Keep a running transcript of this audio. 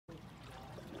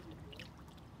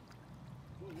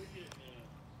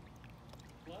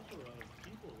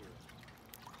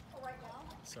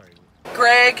Sorry.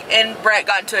 Greg and Brett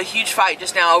got into a huge fight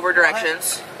just now over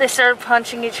directions. They started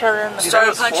punching each other in the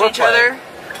Started punching each other.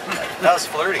 That was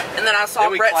flirty. And then I saw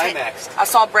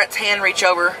Brett's hand reach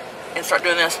over and start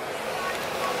doing this.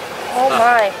 Oh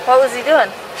my. What was he doing?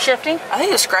 Shifting? I think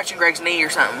he was scratching Greg's knee or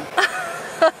something.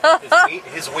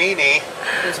 His weenie.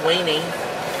 His weenie.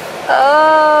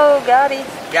 Oh, got he.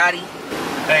 Got he.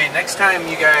 Hey, next time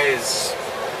you guys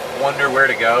wonder where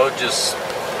to go, just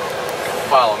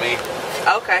follow me.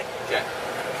 Okay. Okay.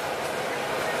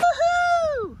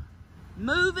 Woohoo!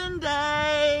 Moving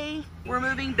day. We're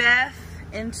moving Beth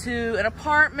into an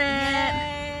apartment.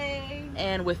 Yay!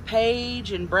 And with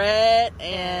Paige and Brett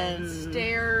and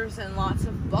stairs and lots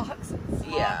of boxes.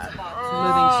 Yeah.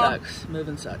 Lots of boxes.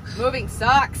 Moving sucks. Moving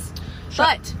sucks.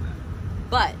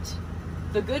 But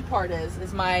the good part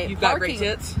is my You've parking, got great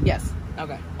tits? Yes,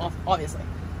 Okay. obviously.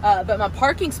 But my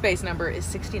parking space number is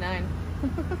 69.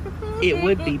 It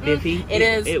would be, Biffy. It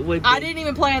is. It would be. I didn't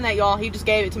even plan that, y'all. He just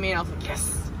gave it to me and I was like,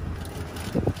 yes.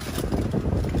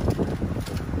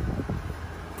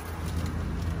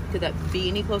 Could that be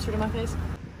any closer to my face?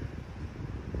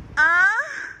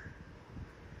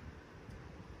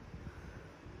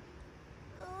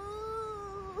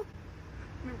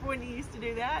 Remember when you used to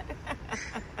do that?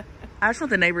 I just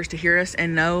want the neighbors to hear us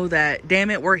and know that, damn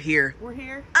it, we're here. We're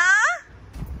here.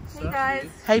 Hey guys.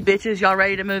 Hey bitches, y'all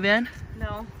ready to move in?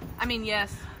 No. I mean,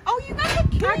 yes. Oh, you got the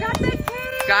keys. I got the keys.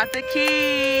 Got the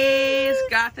keys.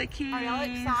 Got the keys. Are y'all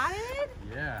excited?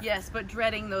 Yeah. Yes, but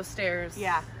dreading those stairs.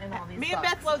 Yeah. And all these Me and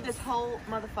boxes. Beth load this whole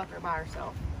motherfucker by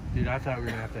herself. Dude, I thought we were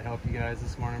gonna have to help you guys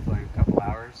this morning for like a couple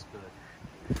hours, but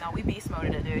No, we beast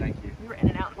moded it, dude. thank you. We were in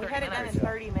and out. We had it done in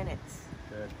 30 minutes.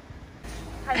 Good.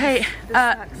 Hey,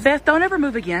 Beth, don't ever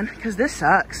move again, because this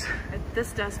sucks.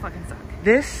 This does fucking suck.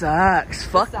 This sucks.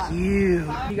 Fuck sucks.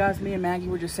 you. You guys, me and Maggie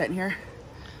were just sitting here.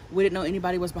 We didn't know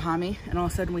anybody was behind me, and all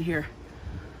of a sudden we hear,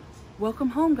 "Welcome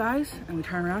home, guys." And we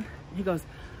turn around, and he goes,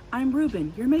 "I'm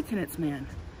Ruben, your maintenance man."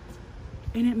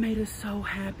 And it made us so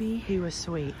happy. He was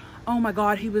sweet. Oh my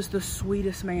God, he was the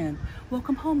sweetest man.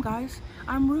 "Welcome home, guys.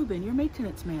 I'm Ruben, your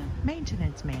maintenance man."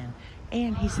 Maintenance man.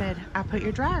 And he said, I put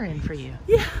your dryer in for you.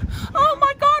 Yeah. Oh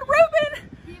my God, Ruben.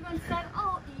 He even said,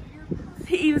 I'll eat your pussy.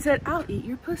 He even said, "I'll eat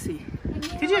your pussy."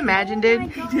 Could you imagine,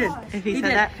 dude? He did. If he said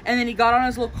did. that. And then he got on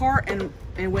his little cart and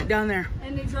went down there.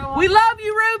 And he drove off. "We love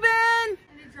you, Ruben."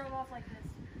 And he drove off like this.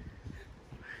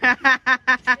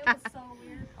 It was so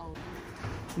weird.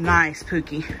 Nice,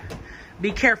 Pookie.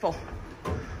 Be careful.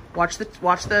 Watch the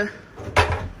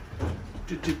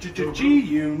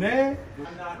G-Unit.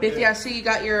 Biffy, I see you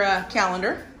got your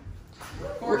calendar.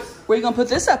 Where are you gonna put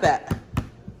this up at?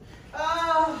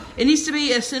 It needs to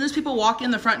be as soon as people walk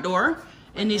in the front door.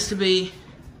 It needs to be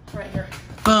Right here.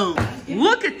 boom.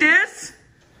 Look at this.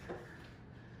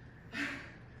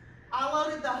 I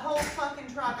loaded the whole fucking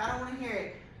truck. I don't want to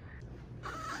hear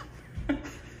it.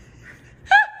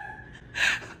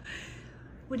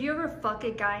 Would you ever fuck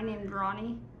a guy named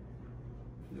Ronnie?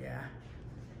 Yeah.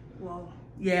 Whoa.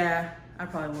 Yeah, I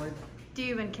probably would. Do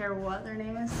you even care what their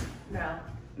name is? No.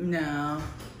 No.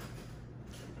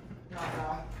 Not at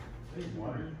all.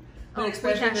 But we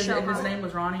especially can't if show his how. name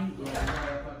was Ronnie.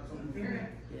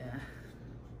 Yeah.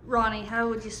 Ronnie, how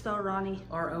would you spell Ronnie?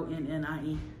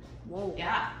 R-O-N-N-I-E. Whoa.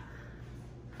 Yeah.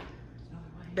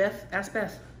 Beth, ask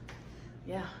Beth.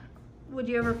 Yeah. Would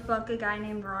you ever fuck a guy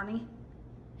named Ronnie?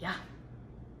 Yeah.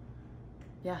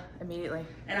 Yeah, immediately.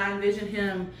 And I envision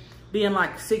him being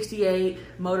like 68,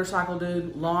 motorcycle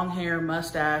dude, long hair,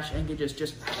 mustache, and could just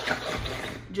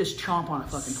chomp on a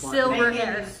fucking twat. Silver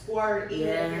hair. Squirt, even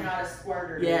if you're not a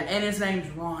squirter. Yeah, and his name's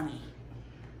Ronnie.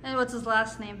 And what's his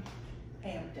last name?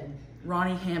 Hampton.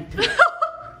 Ronnie Hampton.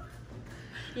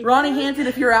 Ronnie Hampton,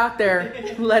 if you're out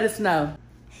there, let us know.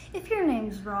 If your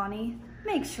name's Ronnie,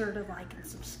 make sure to like and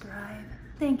subscribe.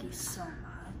 Thank you so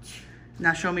much.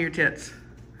 Now show me your tits.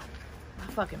 My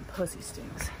fucking pussy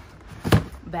stinks.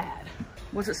 Bad.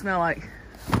 What's it smell like?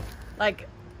 Like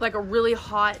a really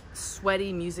hot,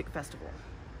 sweaty music festival.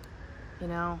 You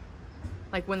know?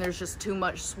 Like when there's just too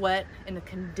much sweat in a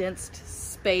condensed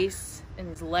space in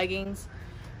these leggings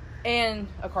and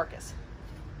a carcass.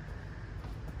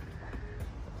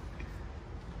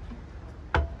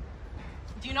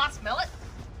 Do you not smell it?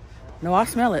 No, I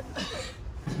smell it.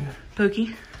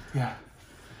 Pookie, Yeah.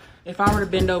 if I were to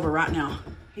bend over right now,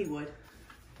 he would.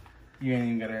 You ain't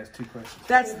even gotta ask 2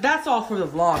 questions. That's all for the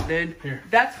vlog, dude. Here.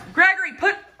 That's Gregory.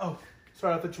 Oh,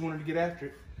 sorry. I thought you wanted to get after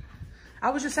it. I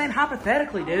was just saying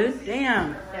hypothetically, dude.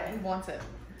 Damn. Yeah, he wants it.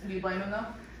 Do you blame him though?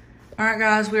 All right,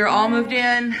 guys, we are all moved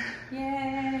in.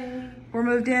 Yay. We're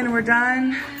moved in and we're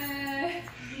done.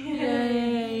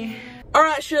 Yay. All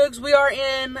right, Shugs, we are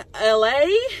in LA.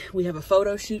 We have a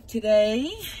photo shoot today.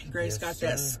 Grace got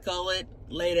that skullet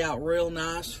laid out real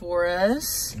nice for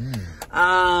us.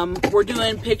 We're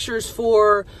doing pictures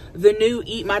for the new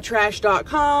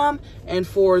eatmytrash.com and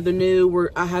for the new,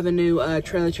 I have a new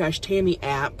Trailer Trash Tammy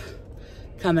app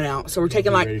coming out. So we're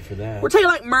taking like,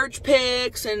 merch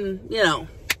pics and, you know,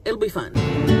 it'll be fun.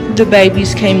 The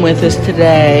babies came with us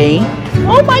today.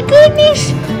 Oh my goodness.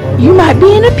 You might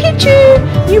be in a picture.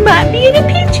 You might be in a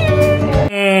picture.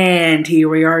 And here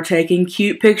we are taking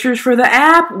cute pictures for the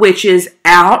app, which is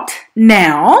out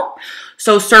now.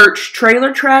 So search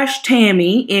Trailer Trash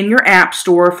Tammy in your app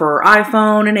store for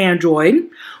iPhone and Android.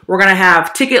 We're going to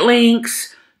have ticket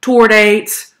links, tour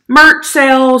dates, merch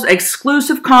sales,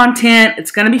 exclusive content.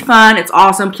 It's going to be fun. It's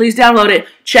awesome. Please download it.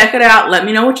 Check it out. Let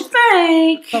me know what you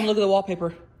think. Come look at the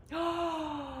wallpaper.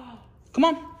 Come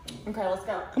on. Okay, let's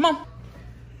go. Come on.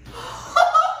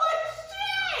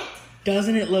 Holy shit!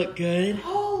 Doesn't it look good?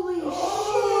 Holy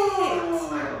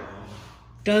shit!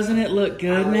 Doesn't it look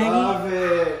good, Maggie? I love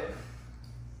it.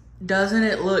 Doesn't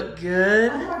it look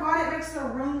good? Oh my god, it makes the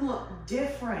room look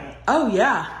different. Oh,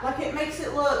 yeah. Like it makes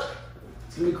it look...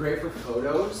 It's gonna be great for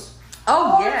photos.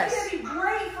 Oh, It's yes. gonna be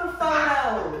great for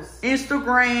photos.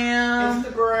 Instagram.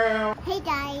 Instagram. Hey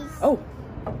guys, Oh,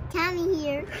 Tammy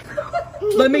here.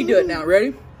 let me do it now.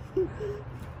 Ready?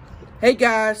 Hey,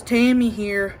 guys. Tammy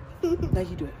here. Now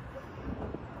you do it.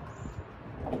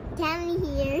 Tammy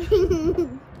here.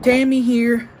 Tammy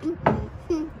here.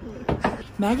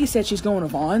 Maggie said she's going to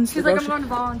Vaughn's. She's like, I'm going to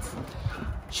Vaughn's.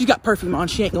 She's got perfume on.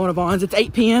 She ain't going to Vaughn's. It's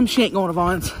 8 p.m. She ain't going to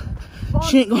Vaughn's.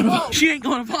 She ain't going to Vaughn's. She ain't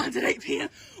going to Vaughn's at 8 p.m.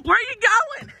 Where are you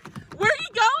going? Where are you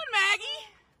going,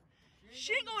 Maggie?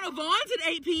 She ain't going to Vaughn's at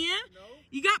 8 p.m. No.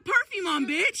 You got perfume on,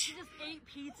 bitch. She just ate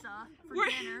pizza for Where-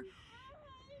 dinner.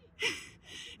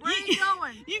 Where are you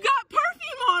going? You got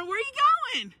perfume on. Where are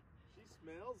you going? She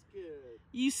smells good.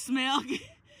 You smell good.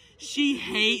 She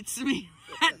hates me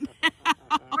right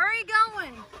now. Where are you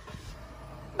going?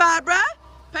 Bye, bruh.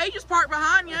 Paige is parked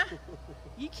behind you.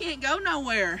 You can't go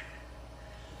nowhere.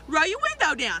 Roll your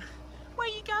window down. Where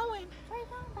you going?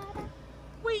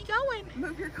 Where you going?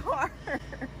 Move your car.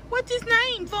 What's his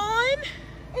name, Vaughn?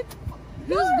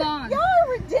 Who's Vaughn? Y'all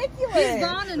are ridiculous. Who's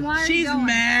Vaughn and why are you She's going?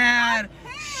 mad.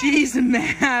 She's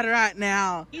mad right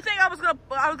now. You think I was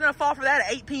gonna fall for that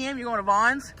at 8 p.m.? You're going to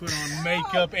Vaughn's? Put on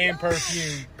makeup and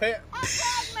perfume. I've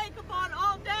had makeup on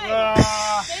all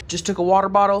day. Just took a water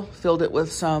bottle, filled it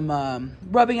with some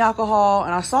rubbing alcohol,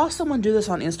 and I saw someone do this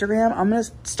on Instagram. I'm gonna,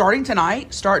 starting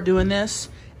tonight, start doing this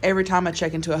every time I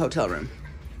check into a hotel room.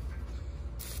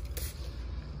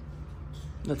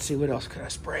 Let's see, what else could I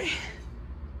spray?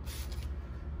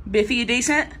 Biffy, you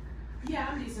decent? Yeah,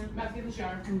 I'm decent. About to get in the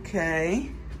shower. Okay.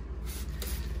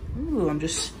 Ooh, I'm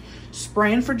just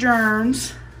spraying for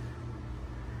germs.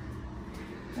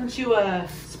 Why don't you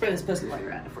spray this pussy while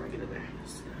you're at it before I get it there.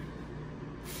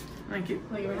 Thank you.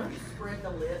 Spread the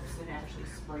lips and actually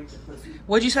sprayed the pussy.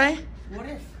 What'd you say? What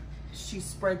if she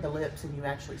spread the lips and you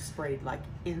actually sprayed like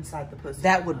inside the pussy?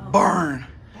 That would burn.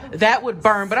 That would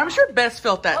burn, but I'm sure Bess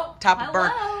felt that type of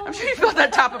burn. I'm sure you felt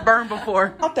that type of burn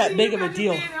before. Not that big of a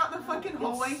deal. Being out in the fucking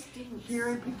hallway,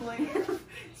 hearing people in here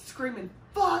screaming,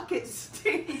 "Fuck, it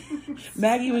stinks!"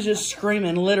 Maggie was just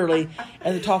screaming, literally,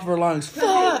 at the top of her lungs.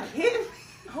 Fuck!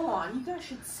 Hold on, you guys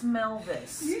should smell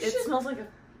this. You It should- smells like a.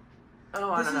 Oh,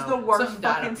 I this don't is know. the worst Something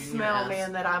died fucking up in your smell, ass.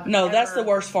 man, that I've No, ever... that's the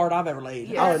worst fart I've ever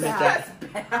laid. I'll admit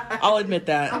that. I'll admit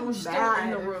that. I'm still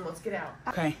in the room. Let's get out.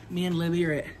 Okay, me and Libby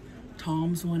are at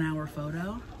Tom's 1 hour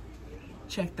photo.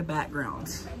 Check the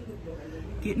backgrounds.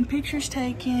 Getting pictures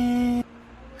taken.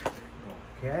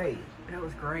 Okay. That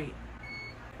was great.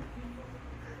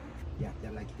 Yeah,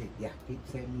 they're like this. Yeah, keep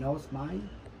same nose smile.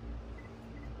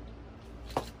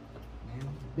 And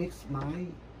big smile.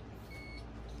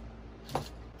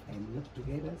 And look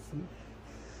together,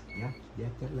 see? Yeah,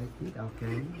 just like this.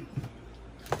 Okay.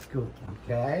 That's good.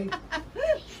 Okay.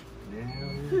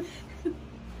 Now.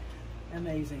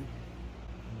 Amazing.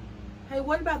 Hey,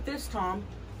 what about this, Tom?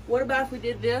 What about if we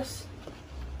did this?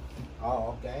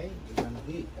 Oh, okay. You're gonna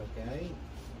eat, okay?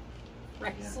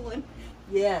 Wrestling.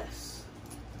 Yes.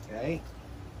 Okay.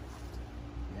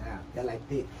 Yeah, just like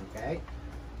this, okay?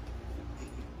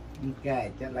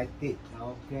 Okay, just like this,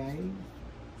 okay?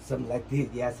 Some like this,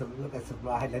 yeah, some look at some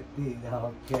like this,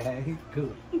 okay?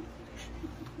 Good.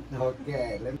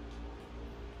 Okay, let me.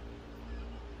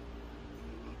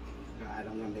 No, I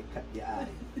don't want to cut your eye.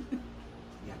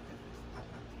 Yeah,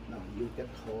 no, you just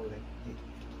hold like this.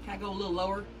 Can I go a little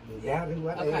lower? Yeah,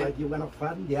 whatever. Okay. You want to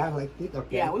fun? Yeah, like this,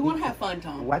 okay? Yeah, we want to have fun,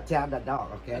 Tom. Watch out the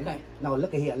dog, okay? Okay. No,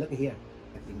 look at here, look at here.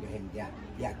 In your hand, yeah,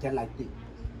 yeah, just like this.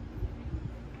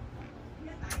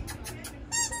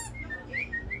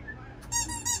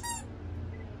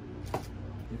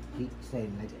 keep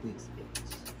saying like this.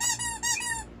 A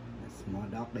small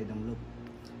dog, they don't look.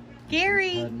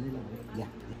 Gary. Turn a little bit. Yeah.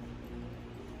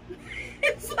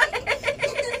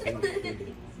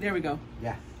 There we go.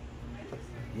 Yeah.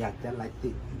 Yeah, just like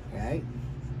this. Okay.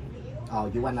 Oh,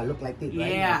 you wanna look like this,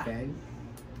 right? Yeah. Okay.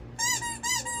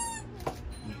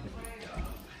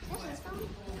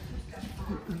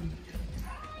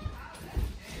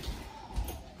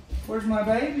 Where's my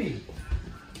baby?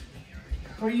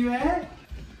 Where you at?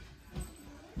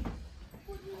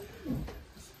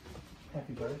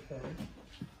 Happy birthday.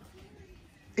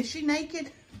 Is she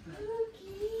naked? I'm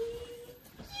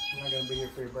not gonna be here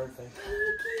for your birthday.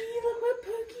 Pookie, look what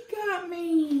Pookie got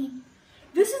me.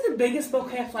 This is the biggest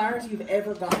bouquet of flowers you've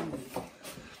ever gotten me.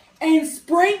 And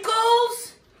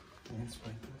sprinkles. And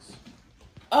sprinkles.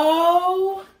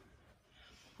 Oh.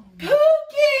 Pookie!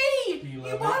 You You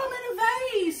love bought it? them in a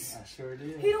vase. I sure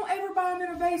did. He don't ever buy them in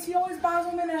a vase. He always buys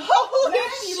them in a... Holy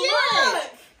Maggie, shit! look.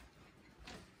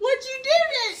 What'd you do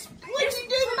this? What'd you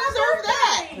do to deserve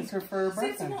that? It's her for her Since he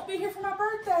birthday. won't be here for my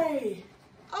birthday.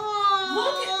 Oh.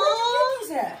 Look at where's your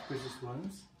cookies at? Bridget's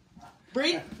balloons.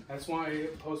 Brid That's why I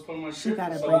postponed my trip. She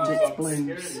got a so Bridget's long.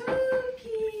 balloons.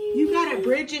 Pookie. You got a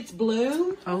Bridget's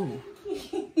blue? Oh.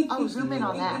 Oh, zoom in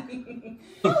on that.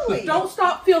 Don't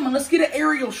stop filming. Let's get an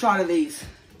aerial shot of these.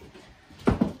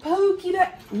 Pookie,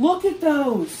 look at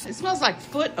those. It smells like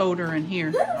foot odor in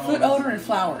here. Foot odor and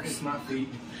flowers. It's my feet.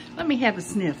 Let me have a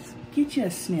sniff. Get you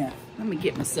a sniff. Let me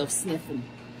get myself sniffing.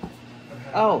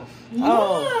 Oh.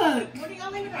 Look. What are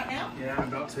y'all leaving right now? Yeah, I'm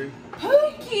about to.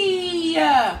 Pookie.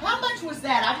 How much was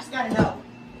that? I just gotta know.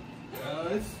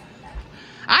 It's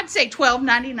I'd say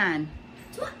 $12.99.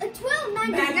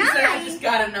 Maggie said I just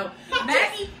gotta know.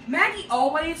 Maggie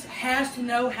always has to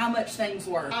know how much things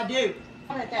worth. I do.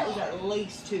 I bet that was at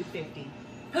least $2.50.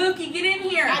 Pookie, get in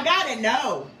here. I gotta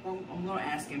know. I'm gonna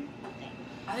ask him.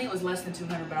 I think it was less than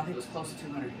 200, but I think it was close to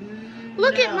 200.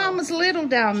 Look at Mama's Little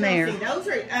down there. Chelsea, Those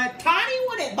are tiny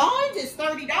one at Bonds is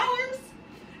 $30.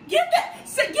 Get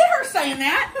her saying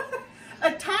that.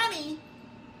 A tiny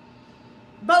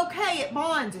bouquet at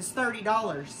Bonds is $30.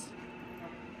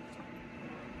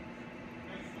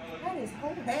 Got his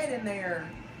whole head in there.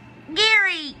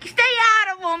 Gary, stay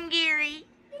out of them, Gary.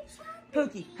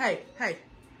 Pookie, hey.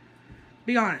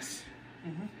 Be honest.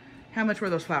 How much were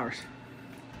those flowers?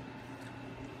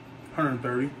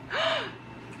 130.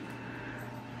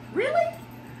 Really?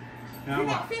 Yeah, You're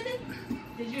not fibbing?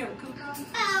 Did you have a coupon?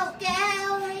 Oh,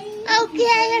 Gary. Oh,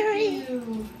 Gary.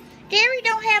 Gary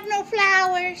don't have no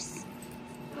flowers.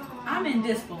 I'm in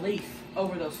disbelief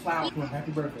over those flowers. Well,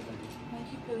 happy birthday, baby. Thank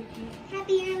you, Pookie.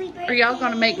 Happy early birthday. Are y'all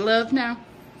gonna make love now?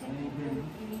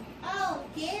 Oh,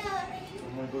 Gary.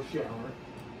 I'm gonna go shower.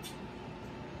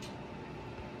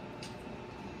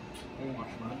 I'm gonna wash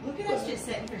mine. Look at us just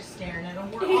sitting here staring at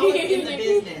them. We're all in the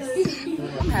business.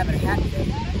 I'm having a happy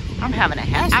day. I'm having a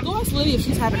happy Go ask Lydia if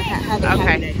she's having a happy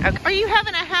day. Okay. Are you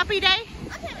having a happy day?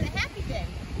 I'm having a happy day.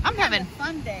 I'm having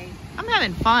Fun day. I'm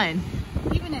having fun.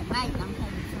 Even at night, I'm having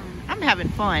fun. I'm having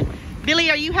fun.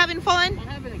 Billy, are you having fun? I'm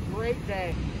having a great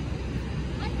day.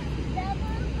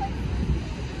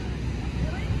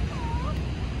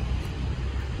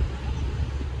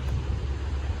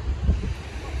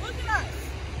 Look at us.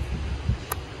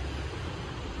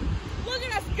 Look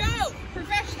at us go.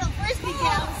 Professional frisbee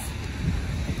gals.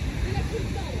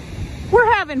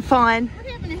 We're having fun.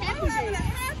 We're having a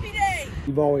happy day.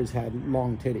 You've always had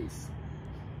long titties.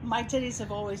 My titties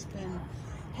have always been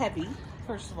heavy,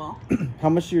 first of all. How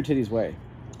much do your titties weigh?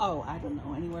 Oh, I don't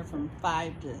know, anywhere from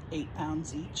 5 to 8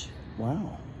 pounds each.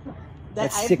 Wow. That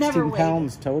That's I've 16 never weighed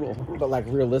pounds total. But like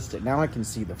realistic. Now I can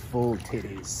see the full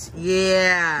titties.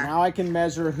 Yeah. Now I can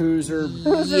measure whose are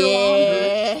longer,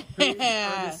 Yeah. whose are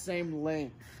the same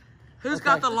length. Who's Okay.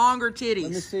 got the longer Let me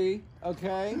titties? see.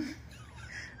 Okay.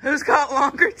 Who's got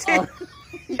longer titties?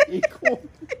 Equal.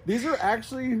 These are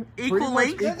actually Equal pretty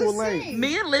length? much equal length.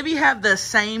 Me and Libby have the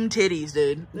same titties,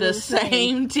 dude. The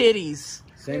same titties.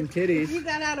 Same titties. You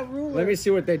got out a ruler. Let me see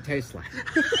what they taste like.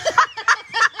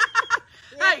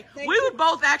 Hey, we would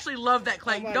both actually love that,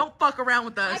 Clay. like- Don't fuck around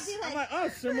with us. I'm like, oh,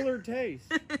 similar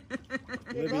taste.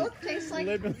 They both taste like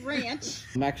ranch.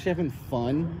 I'm actually having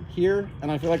fun here,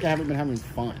 and I feel like I haven't been having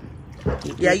fun.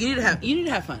 Yeah, you need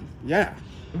to have fun. Yeah.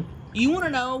 You want to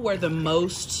know where the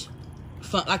most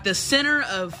fun, like the center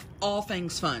of all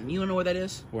things fun. You want to know where that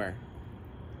is? Where?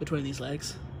 Between these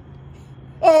legs.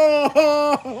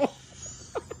 Oh!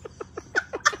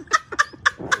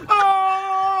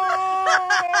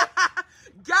 Oh!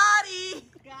 Gotti!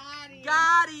 Got it.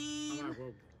 Got him!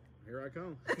 Well, here I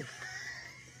come.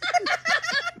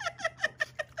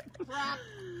 Right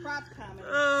Prop comedy.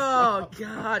 Oh,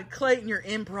 God. Clayton, your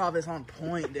improv is on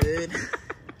point, dude.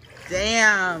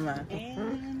 Damn.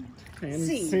 And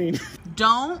scene.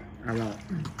 Don't I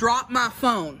won't. drop my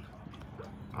phone.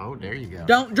 Oh, there you go.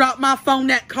 Don't drop my phone.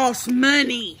 That costs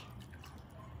money.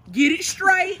 Get it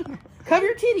straight. Cover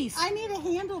your titties. I need a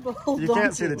handle to hold on You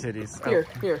can't to. see the titties. Here,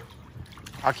 here.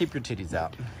 I'll keep your titties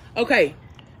out. Okay.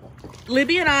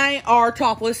 Libby and I are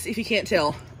topless, if you can't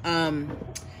tell. And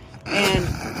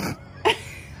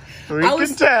We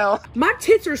can tell. my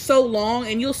tits are so long,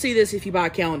 and you'll see this if you buy a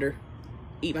calendar.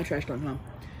 Eat my trash talking,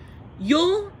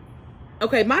 huh?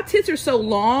 Okay, my tits are so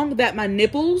long that my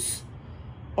nipples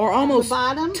are almost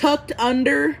bottom? tucked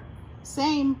under.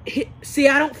 Same. See,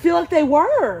 I don't feel like they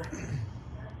were.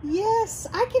 Yes,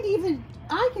 I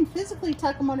can physically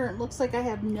tuck them under. It looks like I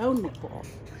have no nipple.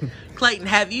 Clayton,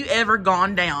 have you ever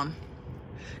gone down?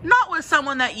 Not with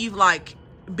someone that you've like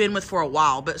been with for a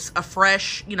while, but a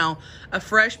fresh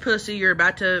pussy you're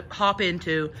about to hop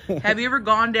into. Have you ever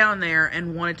gone down there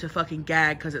and wanted to fucking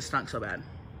gag because it stunk so bad?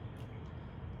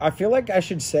 I feel like I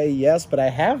should say yes, but I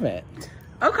haven't.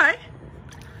 Okay.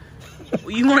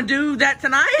 You want to do that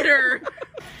tonight, or?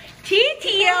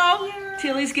 Tio.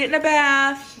 Tilly's getting a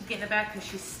bath. She's getting it back because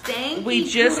she's staying. We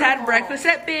just had breakfast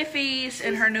at Biffy's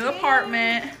in her new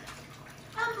apartment.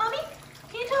 Mommy,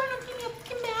 can you tell her to give me a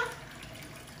fucking bath?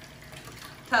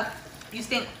 Tough. You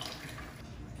stink.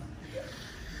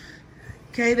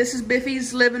 Okay, this is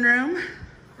Biffy's living room.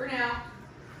 For now.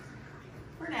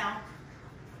 For now.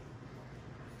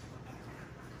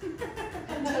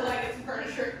 Until I get some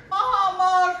furniture.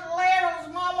 Mama's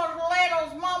littles, mama's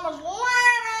littles, mama's littles.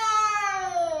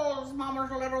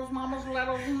 Mama's littles, mama's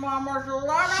littles, mama's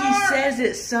littles. She says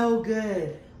it so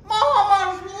good.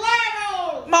 Mama's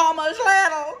littles. Mama's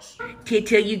littles.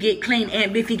 Till you get clean,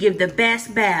 Aunt Biffy gives the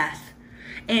best bath.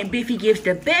 Aunt Biffy gives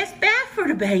the best bath for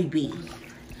the baby.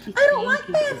 I don't like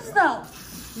baths though.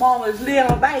 Mama's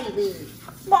little baby.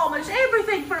 Mama's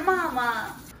everything for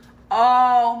Mama.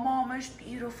 Oh, Mama's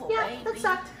beautiful baby. That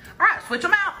sucked. All right, switch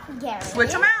them out. Gary.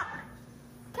 Switch them out.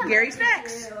 Gary's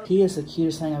next. He is the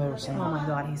cutest thing I've ever seen. Oh my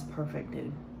God, he's perfect,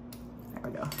 dude. There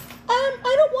we go.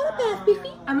 I don't want a bath,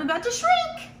 Biffy. I'm about to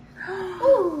shrink.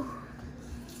 Ooh.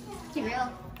 Is he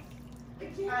real?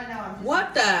 I know.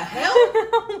 What the hell?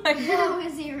 Oh my God. No,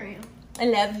 is he real? I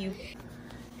love you.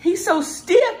 He's so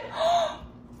stiff.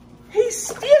 He's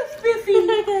stiff, Biffy.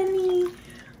 Honey.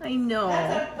 I know.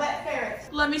 That's a wet ferret.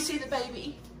 Let me see the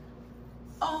baby.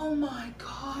 Oh my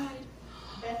God.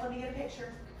 Beth, let me get a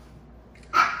picture.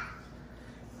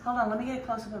 Hold on, let me get a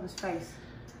close-up of his face.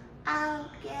 Oh,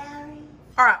 Gary.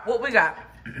 All right, what we got?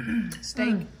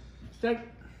 Steak, Steak.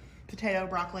 potato,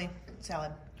 broccoli,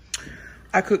 salad.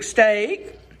 I cooked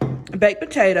steak, baked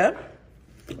potato,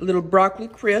 a little broccoli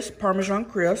crisp, Parmesan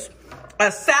crisp,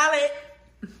 a salad.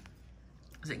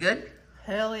 Is it good?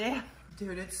 Hell yeah.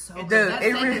 Dude, it's so Dude, good. That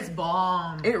it steak really- is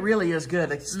bomb. It really is good.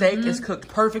 The steak is cooked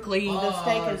perfectly. The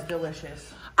steak is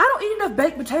delicious. I don't eat enough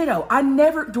baked potato.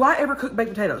 Do I ever cook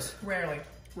baked potatoes? Rarely.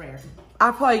 Rare.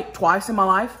 I probably twice in my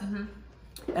life.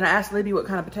 And I asked Libby what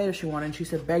kind of potato she wanted, and she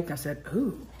said baked. And I said,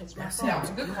 ooh, that sounds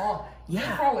Good call. Yeah.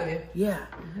 Good call with it. Yeah.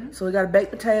 So we got a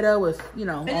baked potato with, you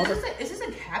know, all Is this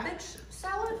a cabbage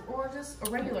salad or just a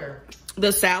regular?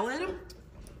 the salad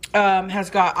has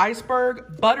got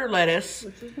iceberg, butter lettuce,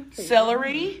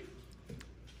 celery.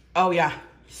 Oh yeah,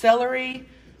 celery,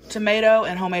 tomato,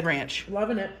 and homemade ranch.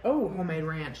 Loving it. Oh, homemade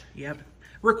ranch. Yep.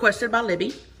 Requested by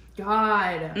Libby.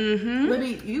 God.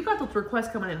 Libby, you got those requests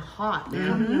coming in hot,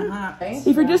 man.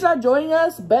 If you're just not joining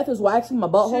us, Beth is waxing my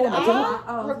butthole. Should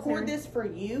I record this for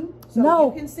you so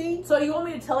No. you can see? So you want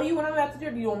me to tell you what I'm about to do,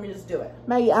 or do you want me to just do it?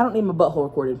 Maggie, I don't need my butthole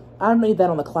recorded. I don't need that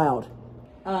on the cloud.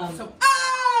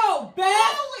 Oh, Beth!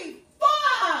 Holy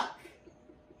fuck!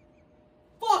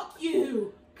 Fuck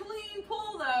you. Clean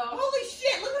pull though. Holy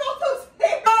shit! Look at all those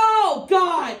hairs. Oh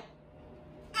God.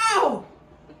 Ow.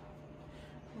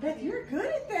 Beth, you're good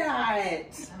at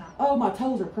that. Oh, my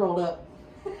toes are curled up.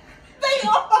 They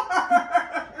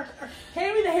are.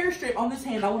 Hand me the hair strip on this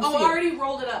hand. I want to Oh, see I already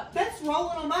rolled it up. Beth's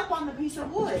rolling them up on the piece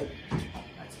of wood.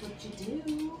 That's what you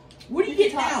do. What do you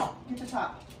get now? Get the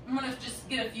top. I'm gonna just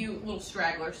get a few little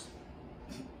stragglers.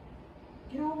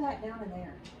 Get all that down in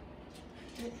there.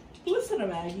 Listen to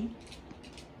Maggie.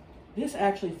 This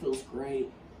actually feels great.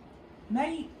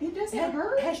 Maggie, It doesn't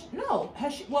hurt.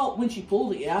 Well, when she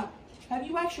pulled it, yeah. Have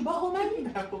you waxed your butthole, Maggie?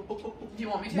 Do you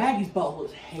want me to? Maggie's butthole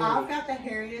is hairy. I've got the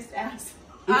hairiest ass.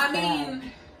 I bad.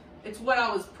 mean, it's what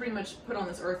I was pretty much put on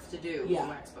this earth to do. Yeah.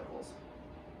 Wax buttholes.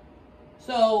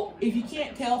 So, if you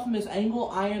can't tell from this angle,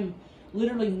 I am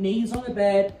literally knees on the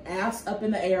bed, ass up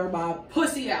in the air, my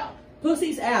Pussy out.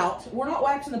 Pussy's out. We're not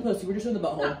waxing the pussy. We're just in the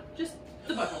butthole. No, just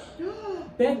the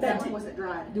butthole. Beth, That one wasn't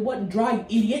dry. It wasn't dry,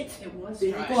 you idiot. It was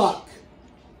Big dry. fuck.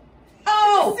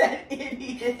 Oh! Said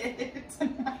idiot.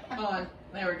 Hold on.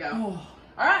 There we go. Oh.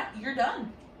 All right, you're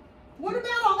done. What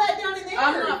about all that down in there?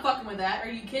 I'm not fucking with that.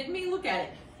 Are you kidding me? Look at it.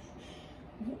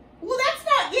 Well, that's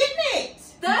not getting it.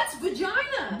 That's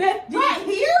vagina. Beth, Right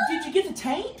here? Did you get the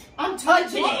taint? I'm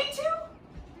touching You want it. me to?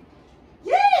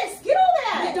 Yes, get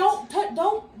all that.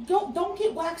 Don't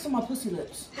get wax on my pussy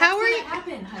lips. How are What's you? gonna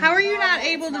happen, honey? How are you not No,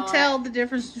 able it's to not. tell the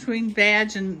difference between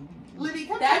vag and? Libby,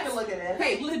 come That's- take a look at this.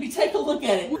 Hey, Libby, take a look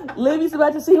at it. Libby's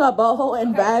about to see my butthole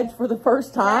and vag for the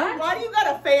first time. Why do you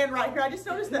got a fan right here? I just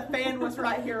noticed the fan was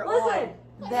right here. Listen,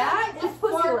 that is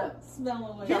pussy lips.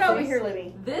 Get over here,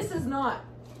 Libby. This is not.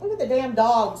 Look at the damn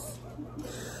dogs.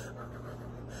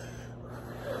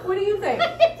 What do you think?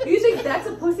 You think that's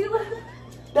a pussy lip?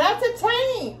 That's a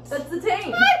taint. That's the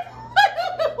taint.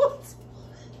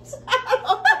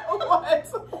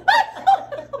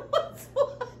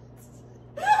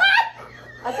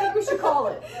 I think we should call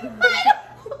it.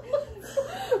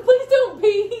 Please don't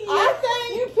pee.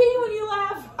 You pee when you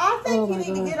laugh. I think you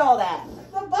need to get all that.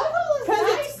 The butthole is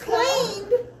nice. It's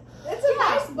cleaned. It's a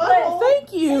nice butthole.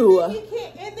 Thank you. And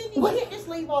then you can't just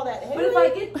leave all that. But if I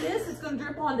get this, it's gonna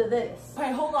drip onto this.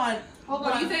 Hey, hold on.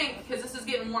 What do you think? Because this is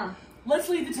getting warm. Let's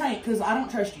leave the taint because I don't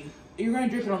trust you. You're gonna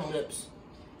drip it on the lips.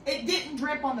 It didn't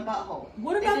drip on the butthole.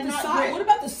 What It about did the not side? drip. What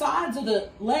about the sides of the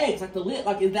legs, like the lip?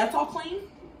 Like, is that's all clean?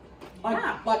 Like,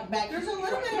 Yeah. like back. There's a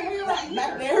little bit of hair right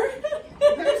back here.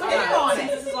 there. There's All hair on right,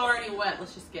 since it. this is already wet,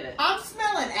 let's just get it. I'm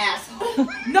smelling asshole.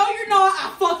 No, you're not.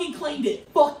 I fucking cleaned it.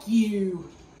 Fuck you.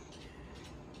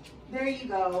 There you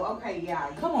go. Okay, yeah.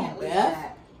 You Come on, can't leave Beth.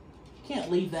 that.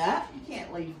 Can't leave that. You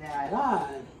can't leave that. God.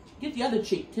 Get the other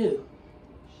cheek too.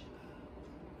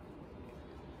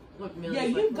 Look, Millie's Yeah,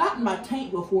 like, you've gotten my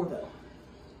taint before though.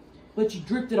 But you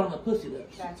dripped it on the pussy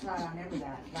lips. That's right. I remember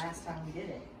that last time we did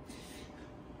it.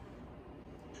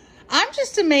 I'm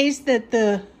just amazed that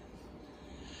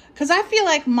because I feel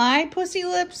like my pussy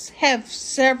lips have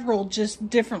several just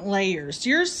different layers.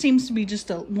 Yours seems to be just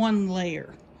a one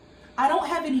layer. I don't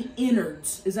have any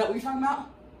innards. Is that what you're talking about?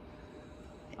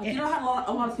 Like, you know how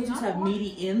a lot of pussies have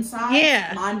meaty insides?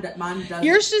 Yeah. Mine doesn't.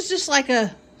 Yours is just like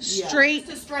a straight.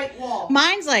 It's a straight wall.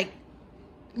 Mine's like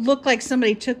look like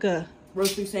somebody took a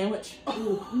roast beef sandwich.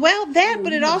 Ooh. well that,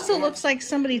 but it also looks like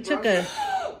somebody took a.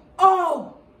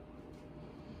 Oh.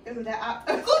 Ooh, that.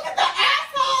 Look at the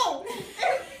asshole.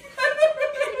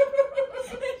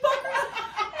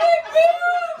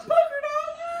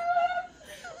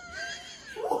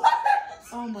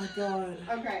 Oh my god.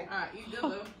 Okay. all right, you go,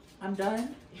 Lou. I'm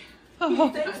done. Oh.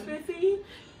 Thanks, Biffy.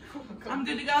 I'm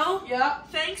good to go? Yeah.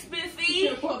 Thanks, Biffy.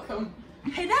 You're welcome.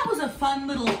 Hey, that was a fun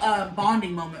little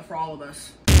bonding moment for all of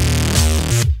us.